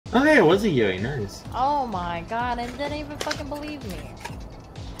Oh yeah, it was a Yui, nice. Oh my god, I didn't even fucking believe me.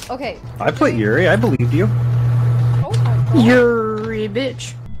 Okay. I put Yuri, I believed you. Oh my god. Yuri,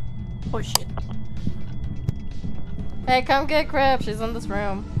 bitch. Oh shit. Hey, come get Crip, she's in this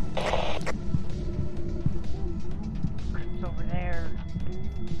room. Crip's over there.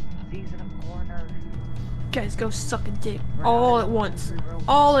 He's in a corner. Guys, go suck a dick. All at once.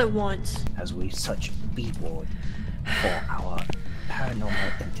 All at once. As we search B ward for our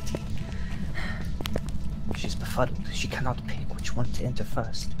paranormal entity. She's befuddled. She cannot pick which one to enter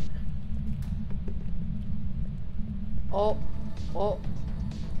first. Oh.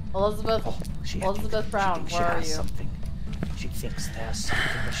 Elizabeth. Oh, Elizabeth Brown, she where are you? Something. She thinks there's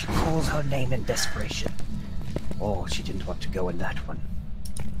something, but she calls her name in desperation. Oh, she didn't want to go in that one.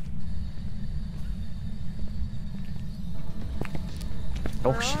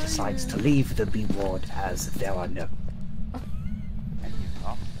 Oh, she decides to leave the B ward as there are no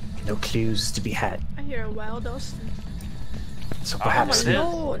clues to be had. I hear a wild dust. So perhaps oh my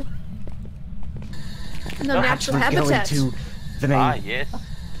lord. No natural habitat. To the main. yes.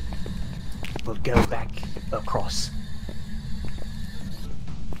 We'll go back across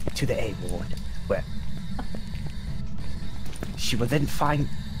to the A ward, where she will then find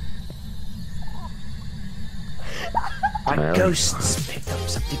my ghosts picked up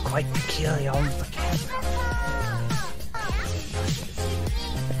something quite peculiar on the camera.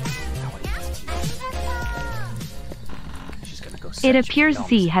 It appears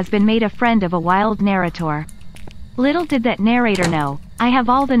Z has been made a friend of a wild narrator. Little did that narrator know, I have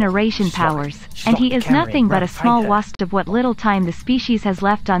all the narration powers, and he is nothing but a small waste of what little time the species has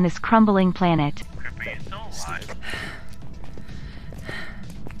left on this crumbling planet.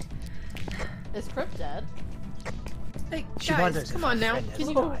 Is Crip dead? Hey, guys, come on now.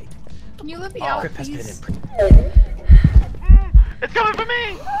 Can you let me out, please? It's coming for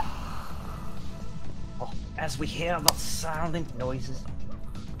me! Oh, as we hear the sounding noises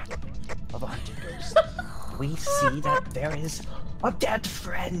of a hunted ghost, we see that there is a dead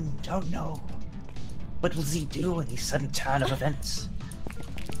friend. Oh no. What will Z do in the sudden turn of events?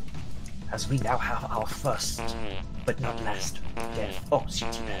 As we now have our first, but not last, death. Oh,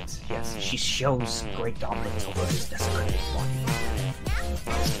 CTS. Yes, she shows great dominance over his desecrated body.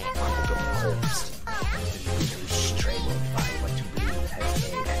 Crumpled up corpse, brutally strangled by what to believe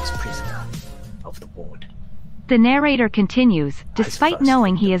as a ex-prisoner of the ward. The narrator continues, despite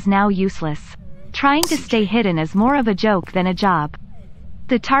knowing he is now useless. Trying to stay hidden is more of a joke than a job.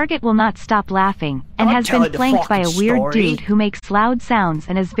 The target will not stop laughing, and has been flanked by a weird dude who makes loud sounds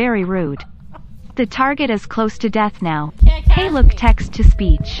and is very rude. The target is close to death now. Hey, look, text to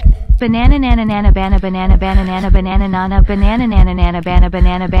speech. Banana nana nana bana banana banana banana nana banana nana nana bana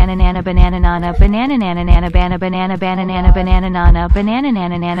banana banana banana nana banana nana nana bana banana banana banana nana banana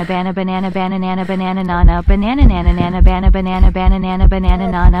nana nana bana banana banana banana nana banana nana nana bana banana banana banana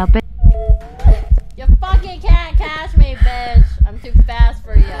nana. You fucking can't catch me, bitch. I'm too fast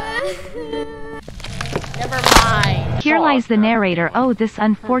for you. Never mind. Here lies the narrator. Oh, this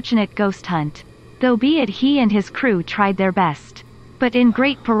unfortunate ghost hunt. Though be it he and his crew tried their best. But in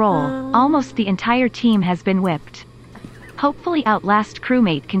great peril, almost the entire team has been whipped. Hopefully Outlast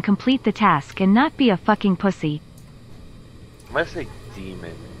crewmate can complete the task and not be a fucking pussy. Let's say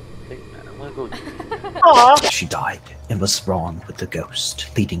demon. I'm gonna go demon. She died and was wrong with the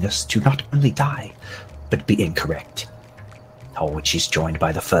ghost, leading us to not only die, but be incorrect. Oh, and she's joined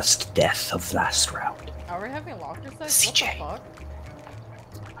by the first death of last round. Are we having locker sex? CJ. What the fuck?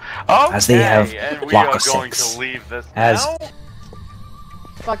 Okay, as they have and we locker are going sex. to leave this As now.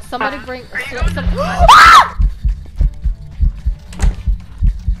 Fuck, somebody bring...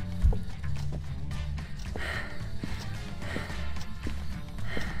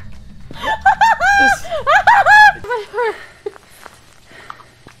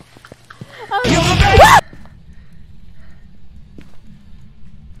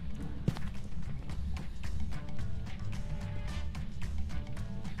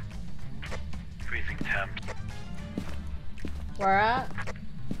 Freezing temp. Where at?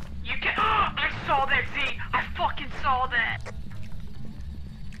 You can. I saw that, Z. I fucking saw that.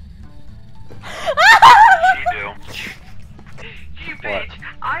 You bitch.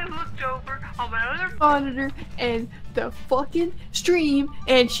 I looked over on my other monitor and the fucking stream,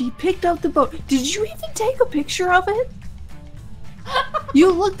 and she picked up the boat. Did you even take a picture of it?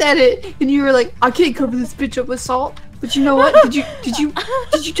 You looked at it and you were like, I can't cover this bitch up with salt. But you know what? Did you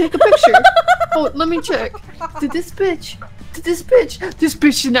take a picture? Oh, let me check. This bitch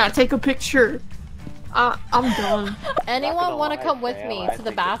did not take a picture. I'm done. Anyone want to come with me to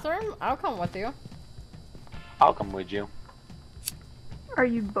the bathroom? I'll come with you. I'll come with you. Are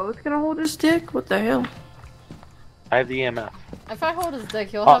you both gonna hold his dick? What the hell? I have the EMF. If I hold his dick,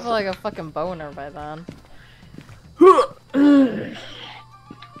 he'll have like a fucking boner by then.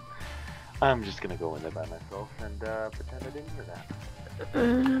 I'm just gonna go in there by myself and pretend I didn't hear that.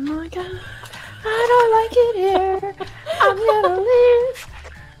 Oh my god, I don't like it here. I'm gonna leave.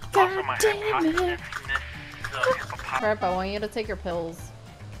 God damn it. Crap, I want you to take your pills.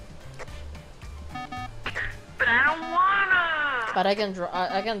 But I don't wanna! But I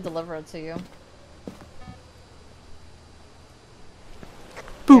can deliver it to you.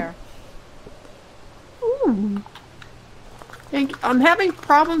 Here. Ooh. I'm having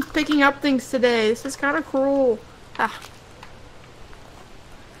problems picking up things today. This is kind of cruel. Ah.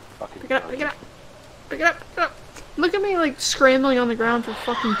 Fucking Pick it up, pick it up. Pick it up, pick it up. Look at me like scrambling on the ground for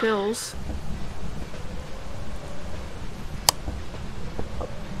fucking pills.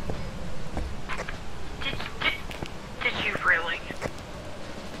 Did you really?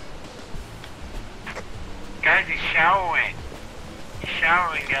 Guys, he's showering. He's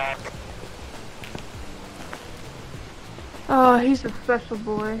showering, guys. Oh, he's a special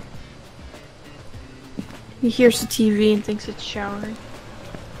boy. He hears the TV and thinks it's showering.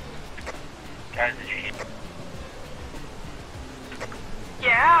 Guys, did you hear?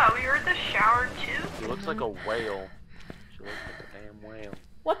 Yeah, we heard the shower too. She looks like a whale. She looks like a damn whale.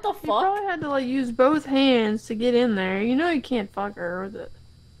 What the You fuck? probably had to like use both hands to get in there. You know you can't fuck her with it.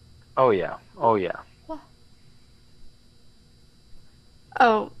 Oh yeah. Oh yeah.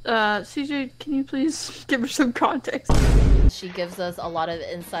 Oh, CJ, can you please give her some context? She gives us a lot of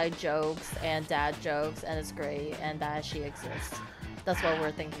inside jokes and dad jokes, and it's great, and that she exists. That's what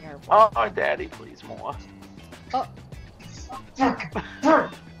we're thanking her for. Oh, daddy, please more. Oh.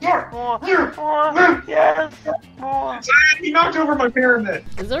 More. Yes. More. He knocked over my pyramid.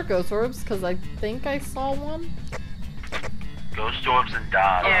 Is there ghost orbs? Because I think I saw one. Ghost orbs and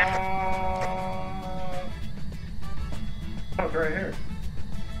dots. Oh, right here.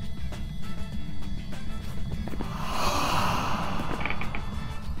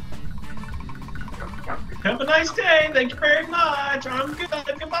 Have a nice day. Thank you very much. I'm good.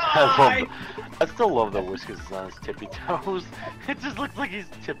 Goodbye. I still love that Whiskers is on his tippy toes. It just looks like he's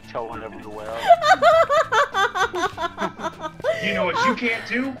tiptoeing everywhere. You know what you can't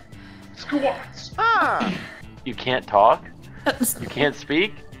do? Squats. You can't talk? You can't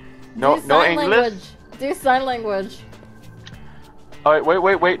speak? No, Do no sign English? language. Do sign language. Alright,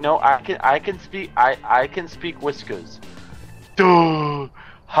 wait, no, I can speak, I can speak Whiskers. Duh!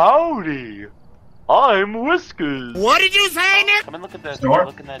 Howdy! I'm Whiskers! What did you say, Nick? Come and look at that Door?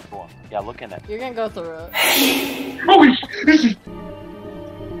 look in that door. Yeah, look in it. You're gonna go through it. Holy shit! This is...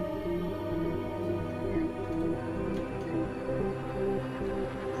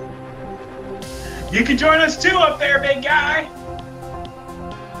 You can join us too up there, big guy!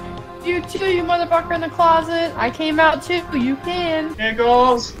 You too, you motherfucker in the closet. I came out too. You can.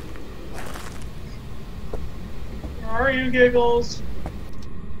 Giggles! Where are you, Giggles?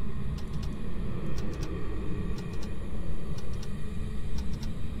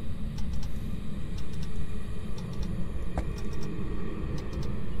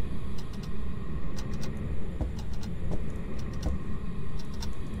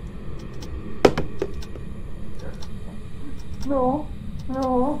 No.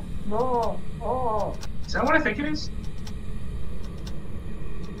 Is that what I think it is?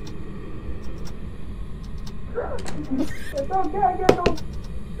 It's okay, Giggles.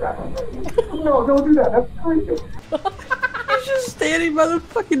 No, don't do that. That's creepy. He's just standing by the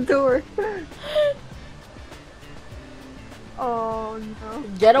fucking door. Oh no.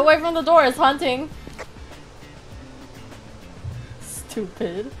 Get away from the door, it's hunting.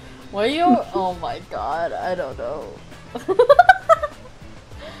 Stupid. What are you? Oh my god, I don't know.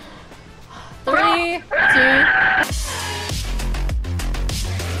 3,